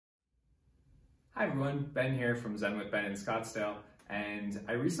Hi everyone, Ben here from Zen with Ben in Scottsdale, and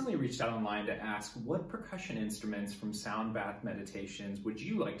I recently reached out online to ask what percussion instruments from sound bath meditations would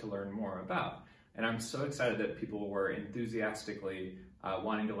you like to learn more about? And I'm so excited that people were enthusiastically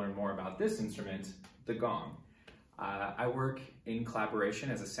wanting to learn more about this instrument, the gong. I work in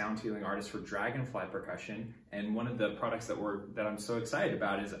collaboration as a sound healing artist for Dragonfly Percussion, and one of the products that I'm so excited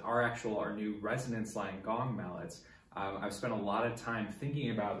about is our new resonance line gong mallets. I've spent a lot of time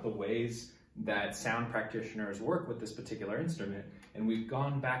thinking about the ways that sound practitioners work with this particular instrument, and we've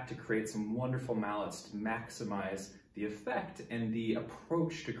gone back to create some wonderful mallets to maximize the effect and the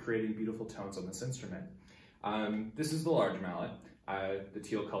approach to creating beautiful tones on this instrument. This is the large mallet, the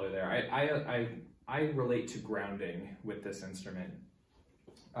teal color there. I relate to grounding with this instrument,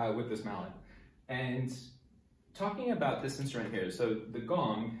 with this mallet. And talking about this instrument here, so the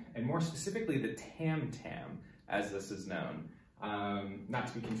gong, and more specifically the tam-tam, as this is known, not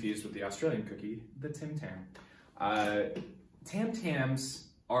to be confused with the Australian cookie, the Tim Tam. Tam-tams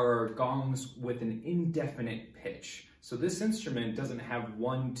are gongs with an indefinite pitch. So this instrument doesn't have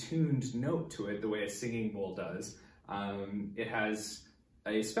one tuned note to it the way a singing bowl does. It has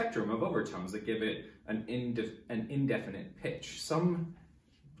a spectrum of overtones that give it an indefinite pitch. Some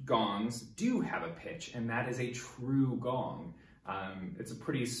gongs do have a pitch, and that is a true gong. It's a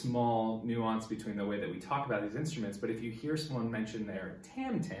pretty small nuance between the way that we talk about these instruments, but if you hear someone mention their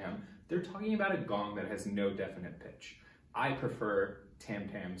tam-tam, they're talking about a gong that has no definite pitch. I prefer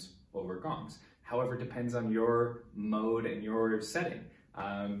tam-tams over gongs. However, it depends on your mode and your setting.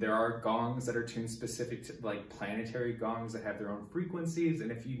 There are gongs that are tuned specific to, like planetary gongs that have their own frequencies,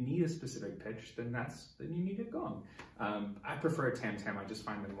 and if you need a specific pitch, then you need a gong. I prefer a tam-tam. I just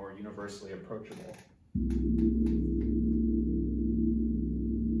find them more universally approachable.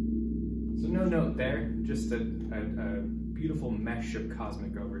 So no note there, just a beautiful mesh of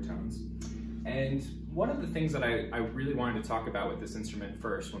cosmic overtones. And one of the things that I really wanted to talk about with this instrument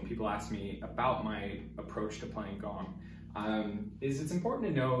first, when people ask me about my approach to playing gong, is it's important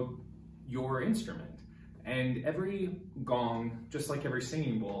to know your instrument. And every gong, just like every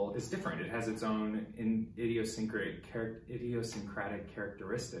singing bowl, is different. It has its own idiosyncratic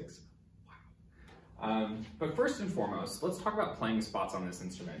characteristics. Wow. But first and foremost, let's talk about playing spots on this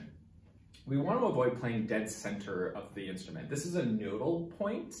instrument. We want to avoid playing dead center of the instrument. This is a nodal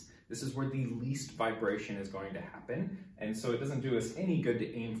point. This is where the least vibration is going to happen, and so it doesn't do us any good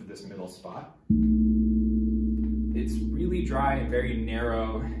to aim for this middle spot. It's really dry and very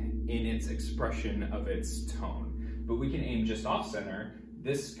narrow in its expression of its tone, but we can aim just off center.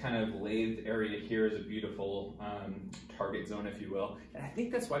 This kind of lathed area here is a beautiful target zone, if you will, and I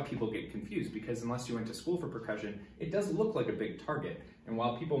think that's why people get confused, because unless you went to school for percussion, it does look like a big target, and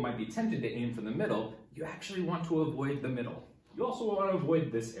while people might be tempted to aim for the middle, you actually want to avoid the middle. You also want to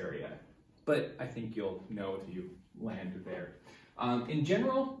avoid this area, but I think you'll know if you land there. In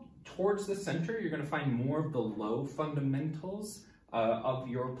general, towards the center, you're going to find more of the low fundamentals of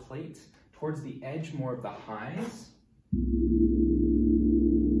your plate. Towards the edge, more of the highs.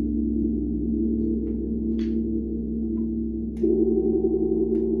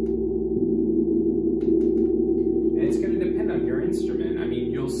 And it's going to depend on your instrument. I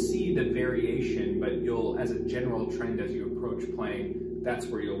mean, you'll see the variation, but as a general trend, as you approach playing, that's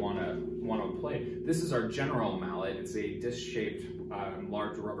where you'll want to play. This is our general mallet. It's a disc-shaped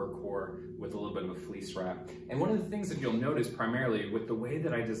large rubber core with a little bit of a fleece wrap. And one of the things that you'll notice primarily with the way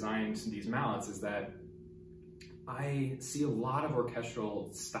that I designed these mallets is that I see a lot of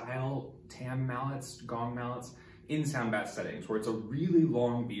orchestral style tam mallets, gong mallets, in sound bath settings where it's a really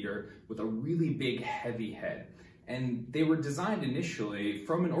long beater with a really big heavy head. And they were designed initially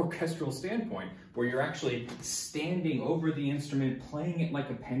from an orchestral standpoint, where you're actually standing over the instrument, playing it like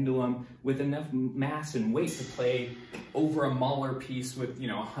a pendulum with enough mass and weight to play over a Mahler piece with,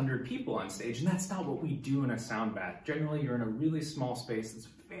 100 people on stage. And that's not what we do in a sound bath. Generally, you're in a really small space that's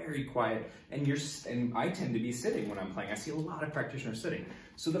very quiet, and I tend to be sitting when I'm playing. I see a lot of practitioners sitting.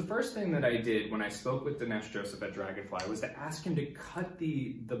 So the first thing that I did when I spoke with Dinesh Joseph at Dragonfly was to ask him to cut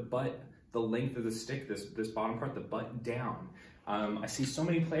the length of the stick, this bottom part, the butt down. I see so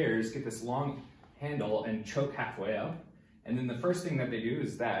many players get this long handle and choke halfway up, and then the first thing that they do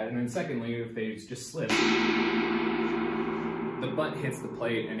is that, and then secondly, if they just slip, the butt hits the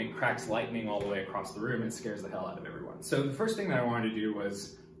plate and it cracks lightning all the way across the room and it scares the hell out of everyone. So the first thing that I wanted to do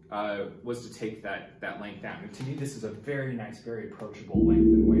was to take that length down. And to me, this is a very nice, very approachable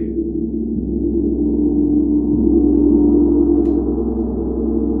length and weight.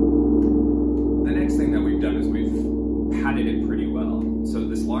 The next thing that we've done is we've padded it pretty well. So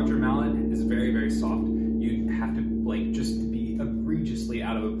this larger mallet is very, very soft. You have to just be egregiously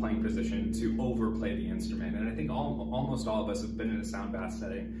out of a playing position to overplay the instrument. And I think almost all of us have been in a sound bath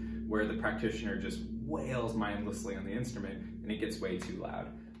setting where the practitioner just wails mindlessly on the instrument and it gets way too loud.